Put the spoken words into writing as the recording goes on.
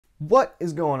What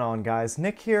is going on, guys?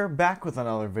 Nick here, back with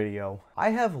another video.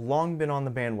 I have long been on the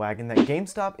bandwagon that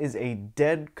GameStop is a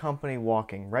dead company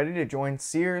walking, ready to join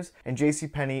Sears and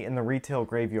JCPenney in the retail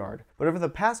graveyard. But over the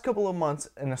past couple of months,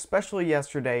 and especially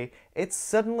yesterday, it's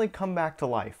suddenly come back to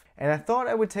life. And I thought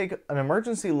I would take an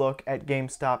emergency look at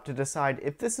GameStop to decide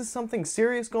if this is something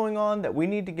serious going on that we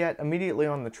need to get immediately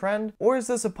on the trend, or is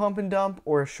this a pump and dump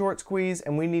or a short squeeze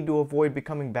and we need to avoid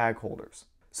becoming bag holders.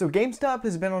 So GameStop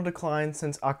has been on decline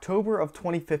since October of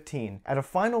 2015 at a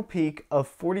final peak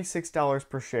of $46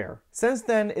 per share. Since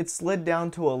then, it slid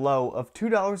down to a low of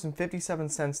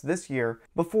 $2.57 this year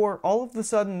before all of a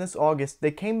sudden this August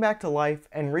they came back to life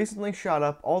and recently shot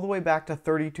up all the way back to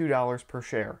 $32 per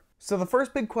share. So the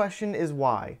first big question is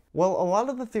why? Well, a lot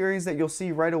of the theories that you'll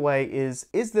see right away is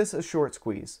this a short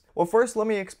squeeze? Well, first let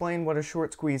me explain what a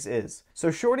short squeeze is. So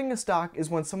shorting a stock is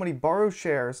when somebody borrows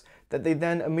shares that they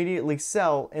then immediately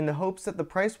sell in the hopes that the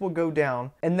price will go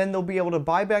down, and then they'll be able to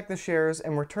buy back the shares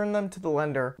and return them to the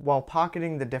lender while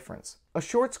pocketing the difference. A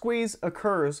short squeeze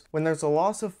occurs when there's a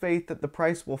loss of faith that the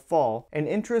price will fall and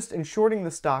interest in shorting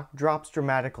the stock drops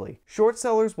dramatically. Short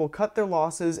sellers will cut their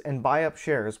losses and buy up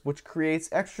shares, which creates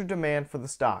extra demand for the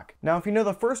stock. Now, if you know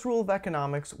the first rule of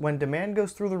economics, when demand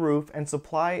goes through the roof and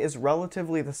supply is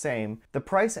relatively the same, the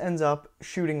price ends up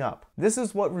shooting up. This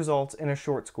is what results in a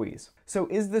short squeeze. So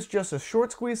is this just a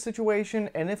short squeeze situation,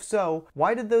 and if so,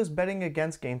 why did those betting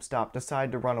against GameStop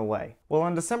decide to run away? Well,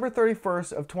 on December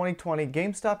 31st of 2020,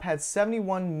 GameStop had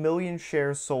 71 million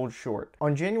shares sold short.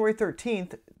 On January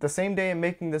 13th, the same day I'm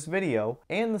making this video,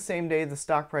 and the same day the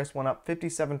stock price went up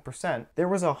 57%, there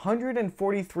was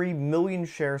 143 million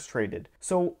shares traded.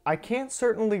 So I can't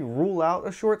certainly rule out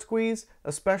a short squeeze,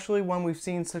 especially when we've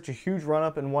seen such a huge run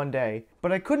up in one day,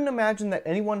 but I couldn't imagine that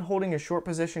anyone holding a short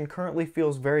position currently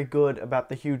feels very good about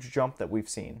the huge jump that we've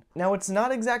seen. Now, it's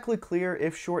not exactly clear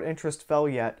if short interest fell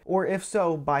yet, or if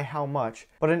so, by how much,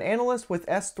 but an analyst with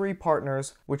S3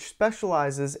 Partners, which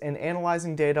specializes in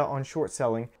analyzing data on short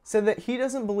selling, said that he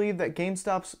doesn't believe that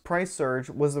GameStop's price surge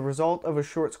was the result of a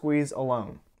short squeeze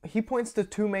alone. He points to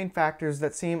two main factors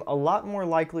that seem a lot more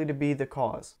likely to be the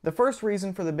cause. The first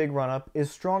reason for the big run-up is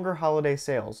stronger holiday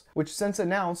sales, which since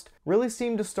announced, really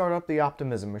seemed to start up the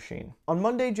optimism machine. On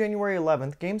Monday, January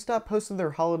 11th, GameStop posted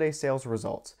their holiday sales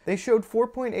results. They showed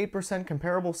 4.8%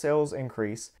 comparable sales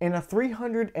increase and a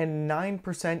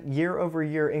 309%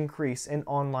 year-over-year increase in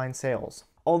online sales.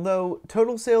 Although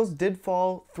total sales did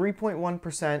fall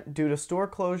 3.1% due to store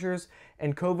closures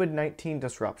and COVID-19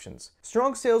 disruptions.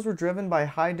 Strong sales were driven by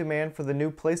high demand for the new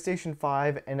PlayStation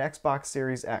 5 and Xbox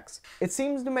Series X. It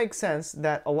seems to make sense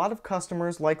that a lot of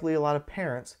customers, likely a lot of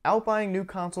parents, out buying new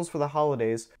consoles for the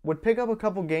holidays, would pick up a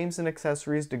couple games and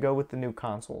accessories to go with the new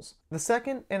consoles. The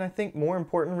second, and I think more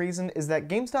important reason, is that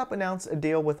GameStop announced a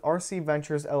deal with RC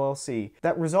Ventures LLC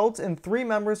that results in 3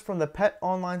 members from the pet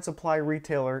online supply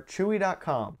retailer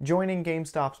Chewy.com joining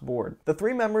GameStop's board. The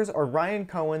 3 members are Ryan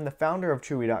Cohen, the founder of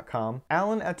Chewy.com,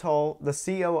 Alan Atoll, the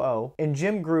COO, and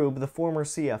Jim Grube, the former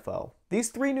CFO.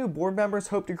 These 3 new board members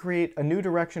hope to create a new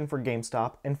direction for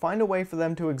GameStop and find a way for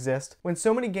them to exist when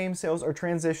so many game sales are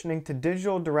transitioning to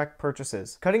digital direct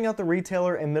purchases, cutting out the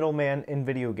retailer and middleman in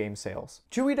video game sales.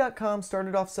 Chewy.com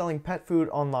started off selling pet food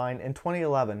online in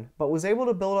 2011, but was able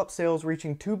to build up sales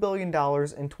reaching $2 billion in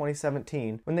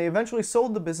 2017 when they eventually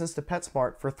sold the business to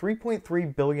PetSmart for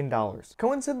 $3.3 billion.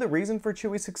 Cohen said the reason for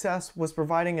Chewy's success was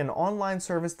providing an online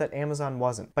service that Amazon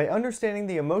wasn't. By understanding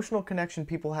the emotional connection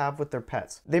people have with their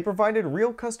pets, they provided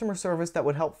real customer service that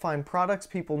would help find products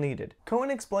people needed. Cohen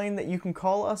explained that you can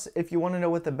call us if you want to know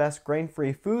what the best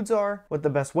grain-free foods are, what the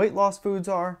best weight loss foods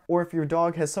are, or if your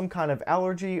dog has some kind of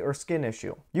allergy or skin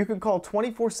issue. You can call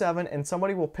 24/7 and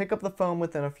somebody will pick up the phone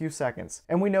within a few seconds.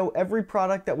 And we know every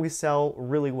product that we sell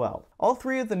really well. All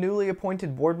 3 of the newly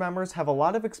appointed board members have a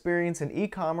lot of experience in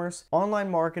e-commerce,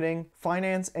 online marketing,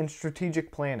 finance, and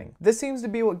strategic planning. This seems to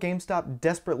be what GameStop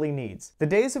desperately needs. The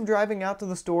days of driving out to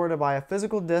the store to buy a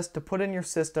physical disc to put in your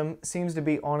system seems to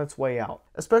be on its way out,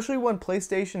 especially when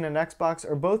PlayStation and Xbox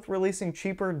are both releasing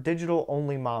cheaper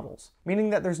digital-only models, meaning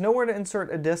that there's nowhere to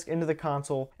insert a disc into the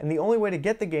console and the only way to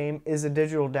get the game is a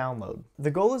digital download.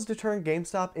 The goal is to turn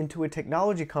GameStop into a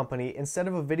technology company instead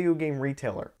of a video game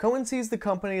retailer. Cohen sees the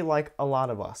company like a lot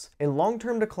of us, in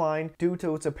long-term decline due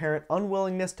to its apparent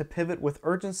unwillingness to pivot with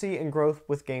urgency and growth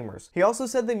with gamers. He also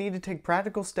said they need to take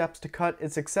practical steps to cut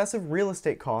its excessive real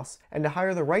estate costs and to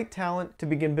hire the right talent to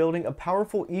begin building a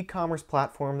powerful e-commerce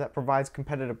platform that provides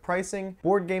competitive pricing,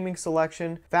 board gaming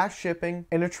selection, fast shipping,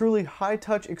 and a truly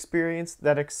high-touch experience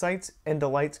that excites and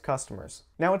delights customers.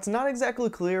 Now, it's not exactly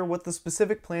clear what the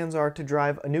specific plans are to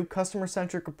drive a new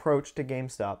customer-centric approach to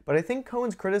GameStop, but I think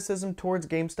Cohen's criticism towards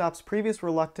GameStop's previous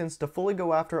reluctance to fully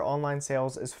go after online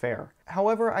sales is fair.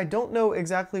 However, I don't know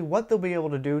exactly what they'll be able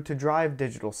to do to drive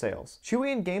digital sales.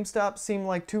 Chewy and GameStop seem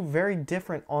like two very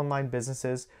different online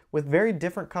businesses with very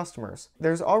different customers.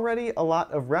 There's already a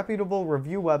lot of reputable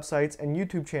review websites and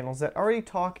YouTube channels that already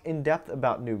talk in depth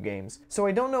about new games, so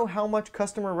I don't know how much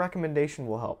customer recommendation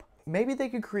will help. Maybe they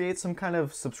could create some kind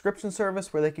of subscription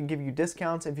service where they can give you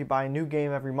discounts if you buy a new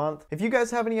game every month. If you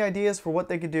guys have any ideas for what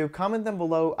they could do, comment them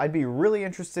below. I'd be really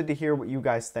interested to hear what you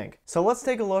guys think. So let's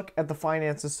take a look at the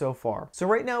finances so far. So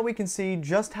right now we can see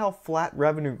just how flat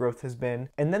revenue growth has been,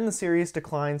 and then the serious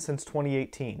decline since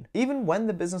 2018. Even when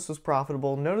the business was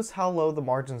profitable, notice how low the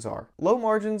margins are. Low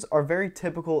margins are very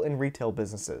typical in retail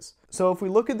businesses. So if we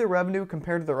look at the revenue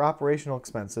compared to their operational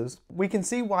expenses, we can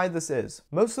see why this is.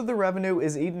 Most of the revenue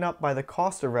is eaten up by the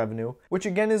cost of revenue, which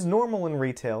again is normal in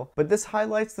retail, but this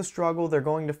highlights the struggle they're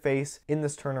going to face in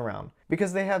this turnaround,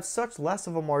 because they have such less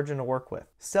of a margin to work with.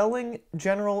 Selling,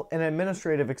 general, and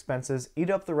administrative expenses eat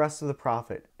up the rest of the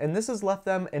profit, and this has left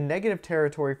them in negative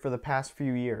territory for the past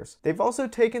few years. They've also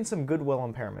taken some goodwill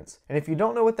impairments, and if you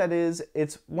don't know what that is,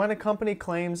 it's when a company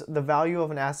claims the value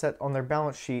of an asset on their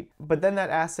balance sheet, but then that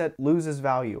asset loses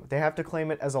value. They have to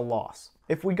claim it as a loss.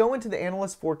 If we go into the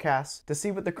analyst forecasts to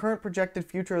see what the current projected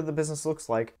future of the business looks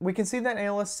like, we can see that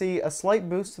analysts see a slight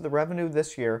boost to the revenue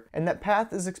this year, and that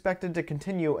path is expected to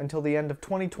continue until the end of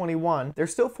 2021. They're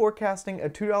still forecasting a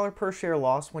 $2 per share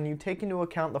loss when you take into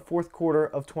account the fourth quarter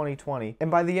of 2020,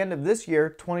 and by the end of this year,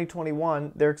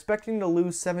 2021, they're expecting to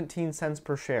lose 17 cents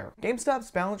per share.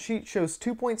 GameStop's balance sheet shows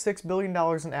 $2.6 billion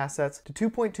in assets to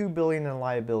 $2.2 billion in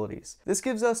liabilities. This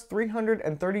gives us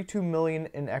 $332 million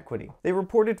in equity. They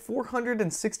reported $460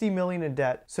 million in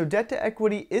debt, so debt to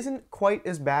equity isn't quite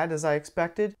as bad as I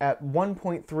expected at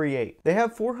 1.38. They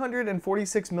have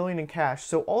 $446 million in cash,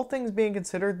 so all things being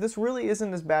considered, this really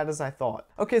isn't as bad as I thought.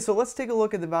 Okay, so let's take a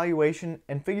look at the valuation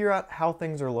and figure out how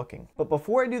things are looking. But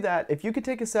before I do that, if you could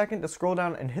take a second to scroll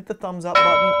down and hit the thumbs up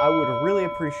button, I would really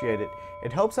appreciate it.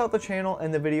 It helps out the channel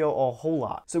and the video a whole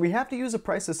lot. So we have to use a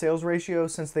price to sales ratio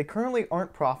since they currently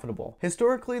aren't profitable.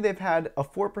 Historically, they've had a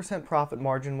 4% profit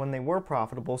margin when they were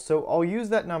profitable, so I'll use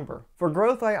that number. For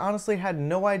growth, I honestly had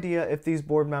no idea if these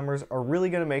board members are really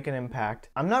going to make an impact.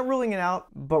 I'm not ruling it out,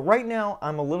 but right now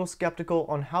I'm a little skeptical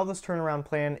on how this turnaround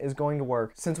plan is going to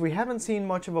work since we haven't seen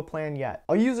much of a plan yet.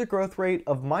 I'll use a growth rate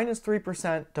of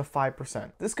 -3% to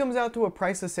 5%. This comes out to a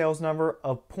price to sales number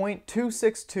of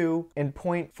 0.262 and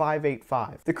 0.585.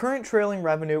 The current trailing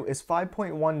revenue is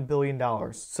 $5.1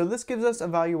 billion, so this gives us a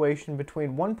valuation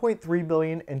between $1.3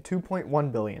 billion and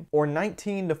 $2.1 billion, or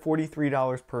 $19 to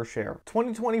 $43 per share.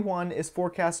 2021 is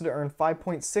forecasted to earn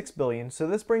 $5.6 billion, so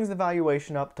this brings the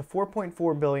valuation up to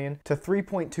 $4.4 billion to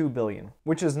 $3.2 billion,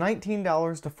 which is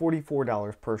 $19 to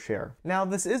 $44 per share. Now,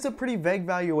 this is a pretty vague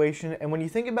valuation, and when you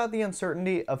think about the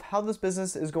uncertainty of how this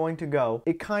business is going to go,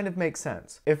 it kind of makes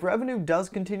sense. If revenue does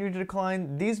continue to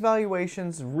decline, these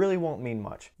valuations really won't mean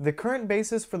much. The current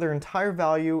basis for their entire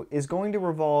value is going to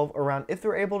revolve around if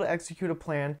they're able to execute a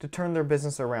plan to turn their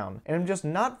business around, and I'm just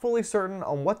not fully certain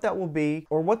on what that will be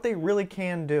or what they really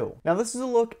can do. Now, this is a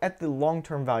look at the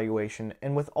long-term valuation,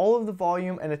 and with all of the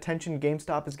volume and attention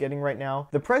GameStop is getting right now,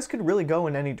 the price could really go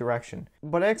in any direction.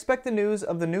 But I expect the news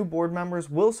of the new board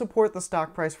members will support the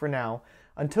stock price for now,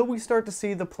 until we start to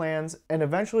see the plans and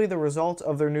eventually the results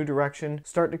of their new direction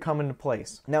start to come into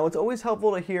place. Now, it's always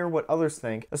helpful to hear what others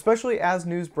think, especially as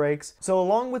news breaks. So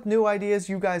along with new ideas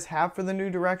you guys have for the new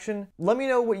direction, let me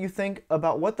know what you think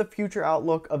about what the future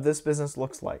outlook of this business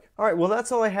looks like. Alright, well,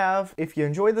 that's all I have. If you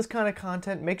enjoy this kind of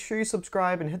content, make sure you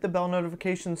subscribe and hit the bell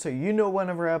notification so you know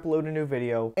whenever I upload a new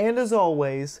video. And as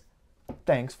always,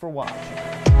 thanks for watching.